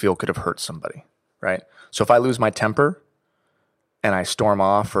intuitively feel could have hurt somebody, right? So if I lose my temper and I storm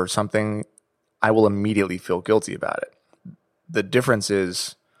off or something, I will immediately feel guilty about it. The difference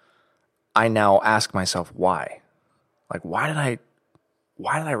is I now ask myself why. Like, why did I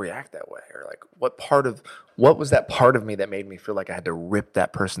react that way? Or like, what was that part of me that made me feel like I had to rip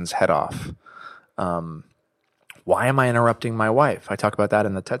that person's head off? Why am I interrupting my wife? I talk about that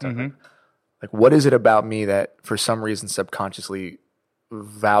in the TED Talk. Mm-hmm. Like, what is it about me that for some reason subconsciously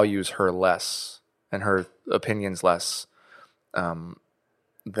values her less and her opinions less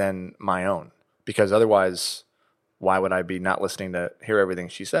than my own? Because otherwise, why would I be not listening to hear everything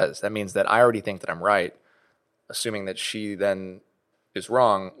she says? That means that I already think that I'm right, assuming that she then is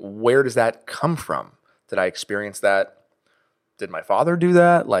wrong. Where does that come from? Did I experience that? Did my father do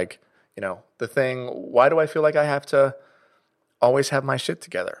that? Like, the thing, why do I feel like I have to always have my shit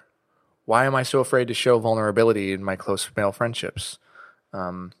together? Why am I so afraid to show vulnerability in my close male friendships?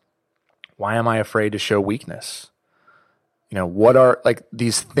 Why am I afraid to show weakness? What are like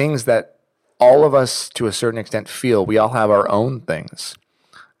these things that all of us to a certain extent feel? We all have our own things.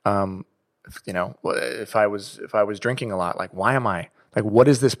 If I was drinking a lot, like, why am I? Like, what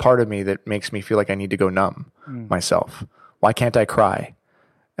is this part of me that makes me feel like I need to go numb myself? Why can't I cry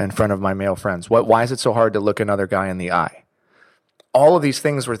in front of my male friends? Why is it so hard to look another guy in the eye? All of these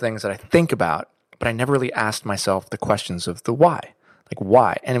things were things that I think about, but I never really asked myself the questions of the why. Like,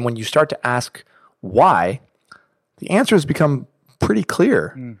 why? And when you start to ask why, the answers become pretty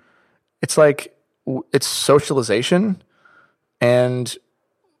clear. It's like, it's socialization, and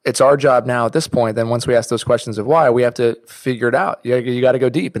it's our job now at this point. Then once we ask those questions of why, we have to figure it out. You got to go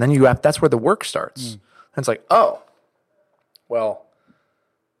deep. And then that's where the work starts. And it's like, oh, well,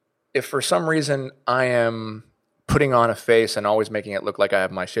 if for some reason I am putting on a face and always making it look like I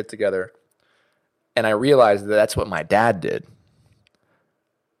have my shit together, and I realize that that's what my dad did,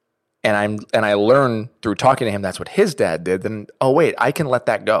 and I learn through talking to him that's what his dad did, then, oh wait, I can let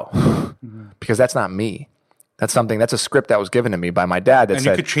that go because that's not me. That's a script that was given to me by my dad that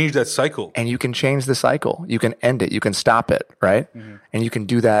said, you could change that cycle. And you can change the cycle. You can end it. You can stop it, right? And you can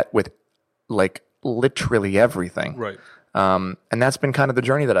do that with like literally everything. Right. And that's been kind of the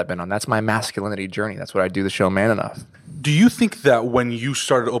journey that I've been on. That's my masculinity journey. That's what I do the show Man Enough. Do you think that when you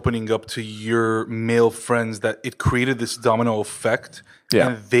started opening up to your male friends that it created this domino effect? Yeah.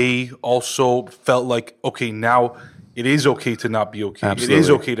 And they also felt like, okay, now it is okay to not be okay. Absolutely. It is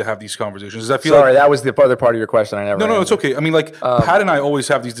okay to have these conversations. Does that feel Sorry, that was the other part of your question. I never. No, answered. it's okay. I mean, like Pat and I always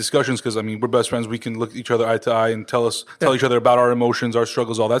have these discussions because we're best friends. We can look at each other eye to eye and tell each other about our emotions, our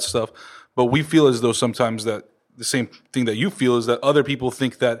struggles, all that stuff. But we feel as though sometimes that the same thing that you feel is that other people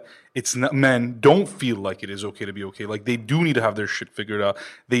think that it's not, men don't feel like it is okay to be okay. Like they do need to have their shit figured out.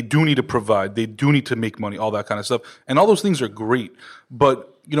 They do need to provide. They do need to make money, all that kind of stuff. And all those things are great. But,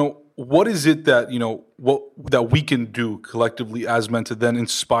 what is it that, that we can do collectively as men to then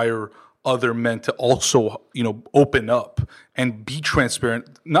inspire other men to also, open up and be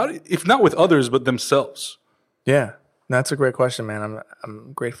transparent, if not with others, but themselves? Yeah, that's a great question, man.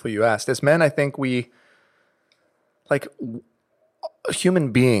 I'm grateful you asked. As men, I think we, like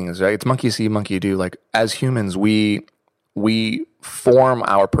human beings, right? It's monkey see, monkey do. Like as humans, we form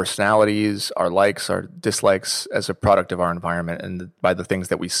our personalities, our likes, our dislikes as a product of our environment and by the things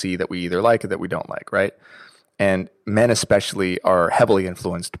that we see that we either like or that we don't like, right? And men especially are heavily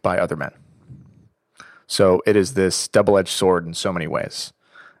influenced by other men. So it is this double-edged sword in so many ways.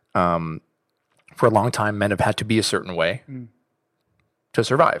 For a long time, men have had to be a certain way to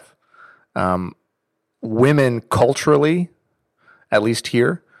survive. Women culturally, at least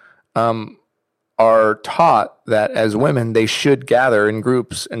here, are taught that as women, they should gather in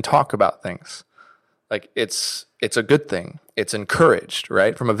groups and talk about things. Like it's a good thing. It's encouraged,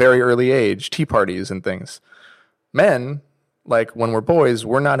 right? From a very early age, tea parties and things. Men, like when we're boys,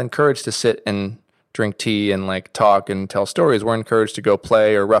 we're not encouraged to sit and drink tea and like talk and tell stories. We're encouraged to go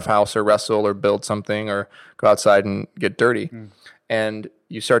play or roughhouse or wrestle or build something or go outside and get dirty. And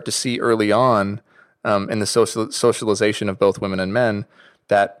you start to see early on in the socialization of both women and men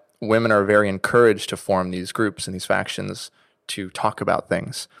that women are very encouraged to form these groups and these factions to talk about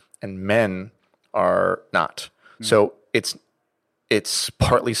things, and men are not. So it's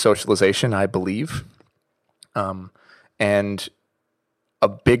partly socialization, I believe. And a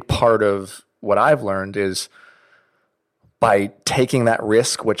big part of what I've learned is by taking that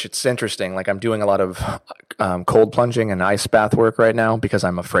risk, which it's interesting. Like I'm doing a lot of cold plunging and ice bath work right now because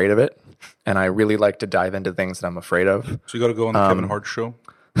I'm afraid of it. And I really like to dive into things that I'm afraid of. So you got to go on the Kevin Hart show?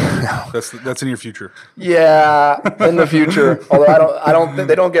 That's in your future. Yeah, in the future. Although I don't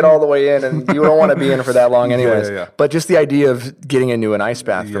they don't get all the way in, and you don't want to be in for that long anyways. Yeah. But just the idea of getting into an ice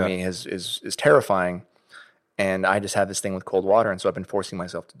bath for me is terrifying. And I just have this thing with cold water, and so I've been forcing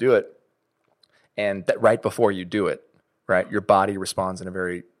myself to do it. And that right before you do it, right, your body responds in a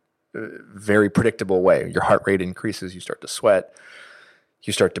very, very predictable way. Your heart rate increases. You start to sweat.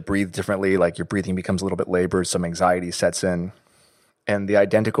 You start to breathe differently. Like your breathing becomes a little bit labored. Some anxiety sets in. And the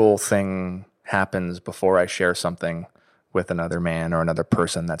identical thing happens before I share something with another man or another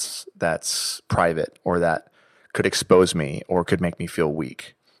person that's private or that could expose me or could make me feel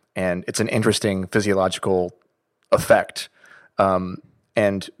weak. And it's an interesting physiological effect.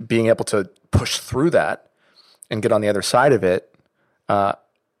 And being able to push through that and get on the other side of it,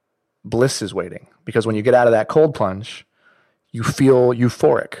 bliss is waiting. Because when you get out of that cold plunge, you feel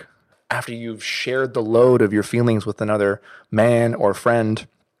euphoric. After you've shared the load of your feelings with another man or friend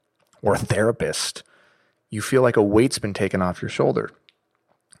or therapist, you feel like a weight's been taken off your shoulder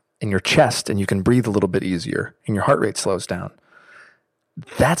in your chest, and you can breathe a little bit easier and your heart rate slows down.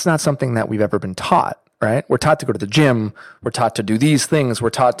 That's not something that we've ever been taught, right? We're taught to go to the gym. We're taught to do these things. We're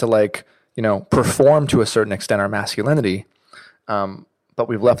taught to perform to a certain extent our masculinity. But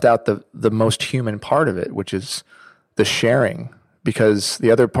we've left out the most human part of it, which is the sharing. Because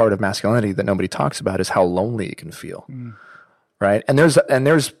the other part of masculinity that nobody talks about is how lonely it can feel, right? And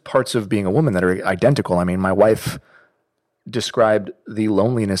there's parts of being a woman that are identical. I mean, my wife described the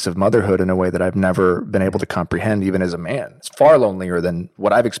loneliness of motherhood in a way that I've never been able to comprehend, even as a man. It's far lonelier than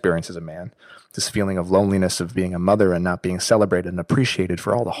what I've experienced as a man. This feeling of loneliness of being a mother and not being celebrated and appreciated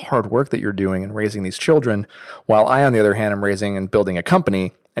for all the hard work that you're doing and raising these children, while I, on the other hand, am raising and building a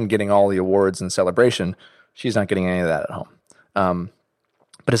company and getting all the awards and celebration. She's not getting any of that at home.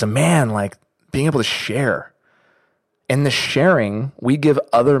 But as a man, like being able to share, in the sharing, we give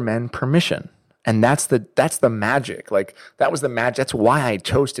other men permission. And that's the magic. Like that was the magic. That's why I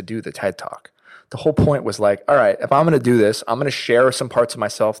chose to do the TED Talk. The whole point was like, all right, if I'm going to do this, I'm going to share some parts of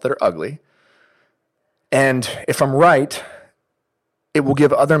myself that are ugly. And if I'm right, it will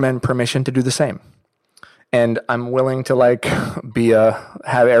give other men permission to do the same. And I'm willing to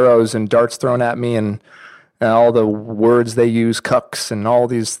have arrows and darts thrown at me and all the words they use, cucks and all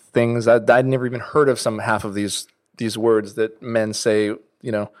these things. I'd never even heard of half of these words that men say,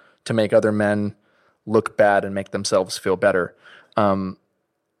 to make other men look bad and make themselves feel better.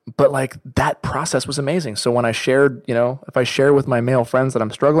 But like that process was amazing. So when I shared, if I share with my male friends that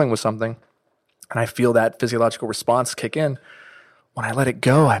I'm struggling with something and I feel that physiological response kick in, when I let it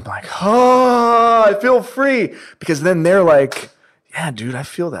go, I'm like, oh, I feel free. Because then they're like, yeah, dude, I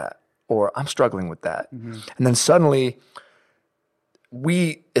feel that. Or I'm struggling with that. Mm-hmm. And then suddenly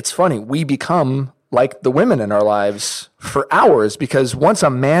it's funny, we become like the women in our lives for hours, because once a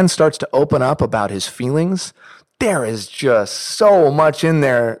man starts to open up about his feelings, there is just so much in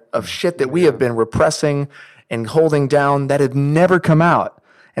there of shit that we have been repressing and holding down that had never come out.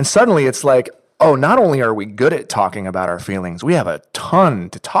 And suddenly it's like, oh, not only are we good at talking about our feelings, we have a ton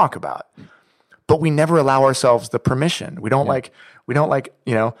to talk about, but we never allow ourselves the permission. We don't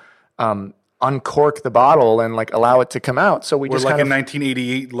uncork the bottle and allow it to come out. So we're just like in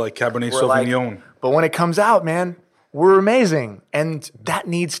 1988, Cabernet Sauvignon. But when it comes out, man, we're amazing. And that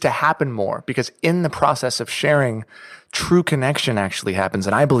needs to happen more, because in the process of sharing, true connection actually happens.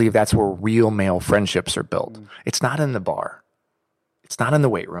 And I believe that's where real male friendships are built. It's not in the bar. It's not in the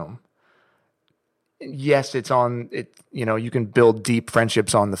weight room. Yes, it's on it. You can build deep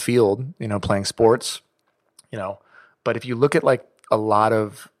friendships on the field, playing sports, but if you look at a lot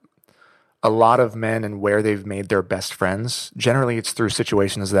of men and where they've made their best friends, generally it's through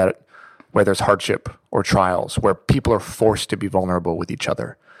situations where there's hardship or trials, where people are forced to be vulnerable with each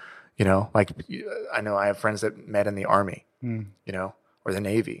other. I know I have friends that met in the Army, or the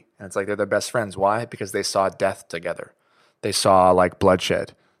Navy, and it's like they're their best friends. Why? Because they saw death together. They saw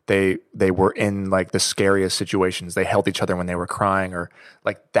bloodshed. They were in the scariest situations. They held each other when they were crying, or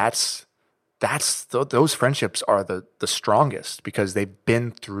that's those friendships are the strongest because they've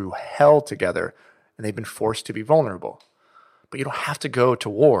been through hell together and they've been forced to be vulnerable. But you don't have to go to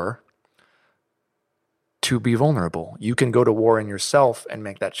war to be vulnerable. You can go to war in yourself and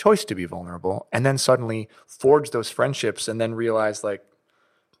make that choice to be vulnerable, and then suddenly forge those friendships and then realize like,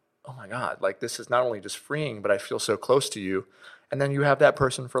 oh my God, like this is not only just freeing, but I feel so close to you. And then you have that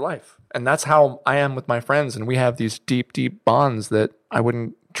person for life. And that's how I am with my friends. And we have these deep, deep bonds that I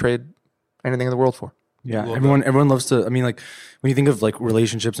wouldn't trade anything in the world for. Yeah, everyone loves to. I mean, like when you think of like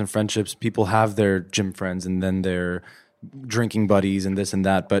relationships and friendships, people have their gym friends and then their drinking buddies and this and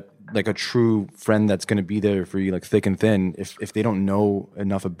that. But like a true friend that's going to be there for you, like thick and thin, if they don't know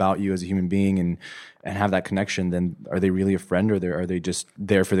enough about you as a human being and have that connection, then are they really a friend, or are they just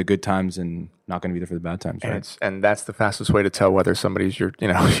there for the good times and not going to be there for the bad times? Right? And that's the fastest way to tell whether somebody's your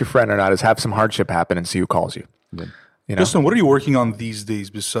friend or not, is have some hardship happen and see who calls you. Yeah. You know? Justin, what are you working on these days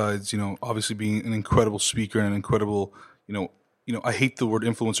besides, obviously being an incredible speaker and an incredible, I hate the word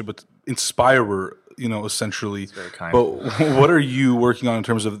influencer, but inspirer, essentially. It's very kind. But what are you working on in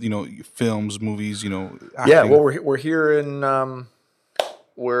terms of, films, movies, acting? Yeah, well, we're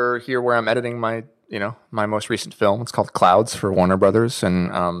here where I'm editing my most recent film. It's called Clouds for Warner Brothers,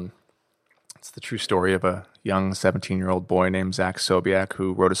 and it's the true story of a young 17-year-old boy named Zach Sobiak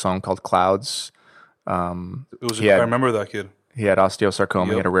who wrote a song called Clouds. I remember that kid. He had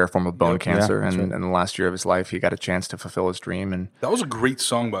osteosarcoma. He had a rare form of bone cancer, right. and in the last year of his life, he got a chance to fulfill his dream. And that was a great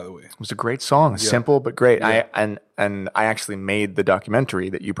song, by the way. It was a great song, simple but great. Yeah. I actually made the documentary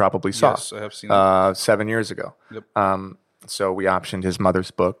that you probably saw. Yes, I have seen it. 7 years ago. Yep. So we optioned his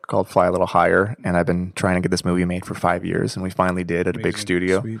mother's book called Fly a Little Higher, and I've been trying to get this movie made for 5 years, and we finally did at a big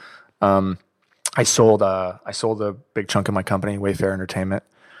studio. Sweet. I sold a big chunk of my company, Wayfair Entertainment,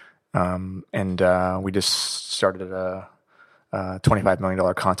 and we just started a $25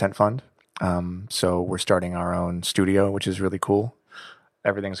 million content fund. So we're starting our own studio, which is really cool.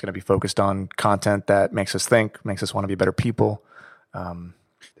 Everything's going to be focused on content that makes us think, makes us want to be better people.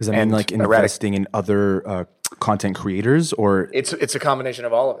 Does that mean like investing in other content creators, or it's a combination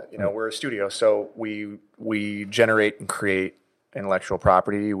of all of it? We're a studio, so we generate and create intellectual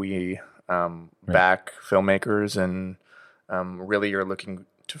property. We back filmmakers, and really are looking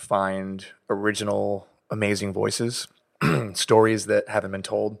to find original, amazing voices, stories that haven't been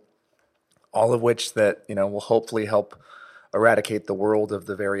told, all of which that will hopefully help eradicate the world of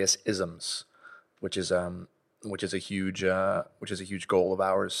the various isms, which is a huge goal of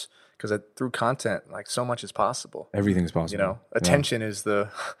ours, because through content, like, so much is possible. Everything's possible. Attention is the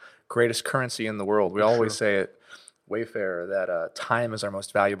greatest currency in the world. We always say at Wayfair that time is our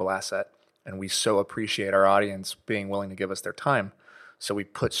most valuable asset, and we so appreciate our audience being willing to give us their time. So we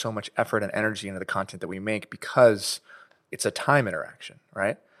put so much effort and energy into the content that we make because it's a time interaction,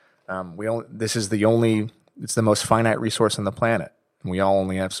 right? It's the most finite resource on the planet. We all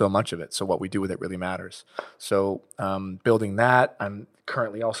only have so much of it, so what we do with it really matters. So building that, I'm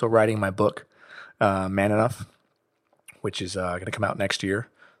currently also writing my book, Man Enough, which is going to come out next year.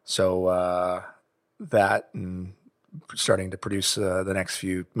 So that, and starting to produce the next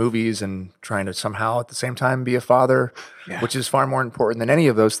few movies, and trying to somehow at the same time be a father, which is far more important than any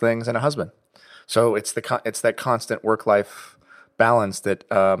of those things, and a husband. So it's that constant work-life balance that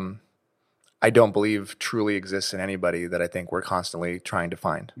I don't believe truly exists in anybody, that I think we're constantly trying to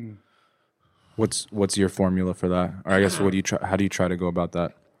find. What's your formula for that? Or I guess how do you try to go about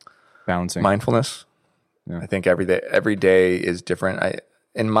that balancing? Mindfulness. Yeah. I think every day is different.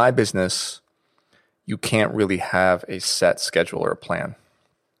 In my business, you can't really have a set schedule or a plan,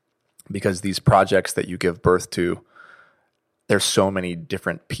 because these projects that you give birth to, there's so many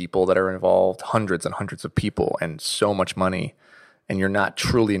different people that are involved, hundreds and hundreds of people, and so much money. And you're not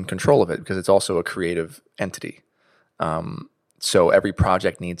truly in control of it, because it's also a creative entity. So every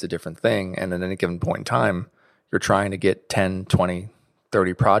project needs a different thing. And at any given point in time, you're trying to get 10, 20,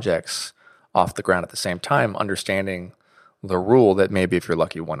 30 projects off the ground at the same time, understanding the rule that maybe if you're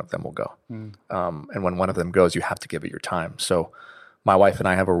lucky, one of them will go. And when one of them goes, you have to give it your time. So my wife and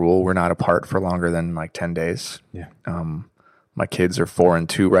I have a rule. We're not apart for longer than like 10 days. Yeah. My kids are 4 and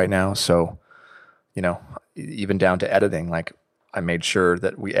 2 right now. So, even down to editing, like, I made sure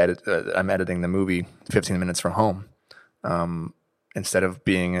that I'm editing the movie 15 minutes from home, instead of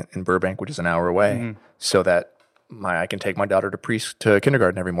being in Burbank, which is an hour away, so that I can take my daughter to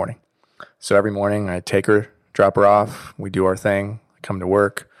kindergarten every morning. So every morning I take her, drop her off, we do our thing, I come to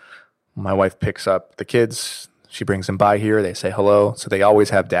work, my wife picks up the kids, she brings them by here, they say hello, so they always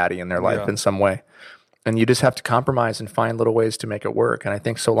have daddy in their life in some way. And you just have to compromise and find little ways to make it work. And I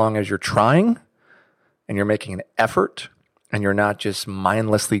think so long as you're trying and you're making an effort and you're not just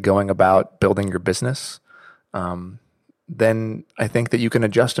mindlessly going about building your business, then I think that you can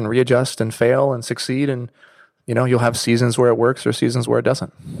adjust and readjust and fail and succeed. And, you'll have seasons where it works or seasons where it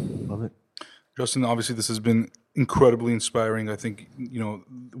doesn't. Love it. Justin, obviously this has been incredibly inspiring. I think,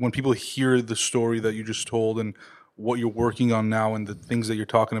 when people hear the story that you just told and what you're working on now and the things that you're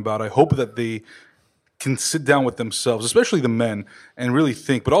talking about, I hope that they can sit down with themselves, especially the men, and really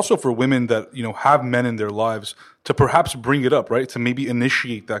think, but also for women that, have men in their lives, to perhaps bring it up, right? To maybe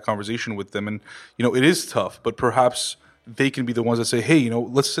initiate that conversation with them. And, it is tough, but perhaps they can be the ones that say, hey,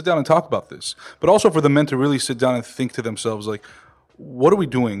 let's sit down and talk about this. But also for the men to really sit down and think to themselves, like, what are we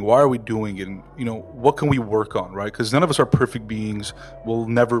doing? Why are we doing it? And, what can we work on, right? Because none of us are perfect beings. We'll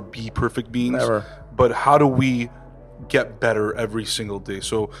never be perfect beings. Never. But how do we get better every single day?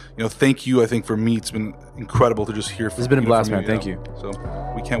 So, thank you. I think for me, it's been incredible to just hear from you. It's been a blast, man. Thank you. So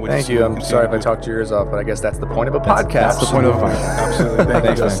we can't wait Thank to see you. what I'm sorry if I talked your ears off, but I guess that's the point of a podcast. That's the point of a podcast. Absolutely. Thank you,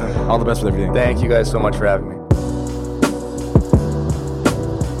 Thanks, Justin. man. All the best with everything. Thank you guys so much for having me.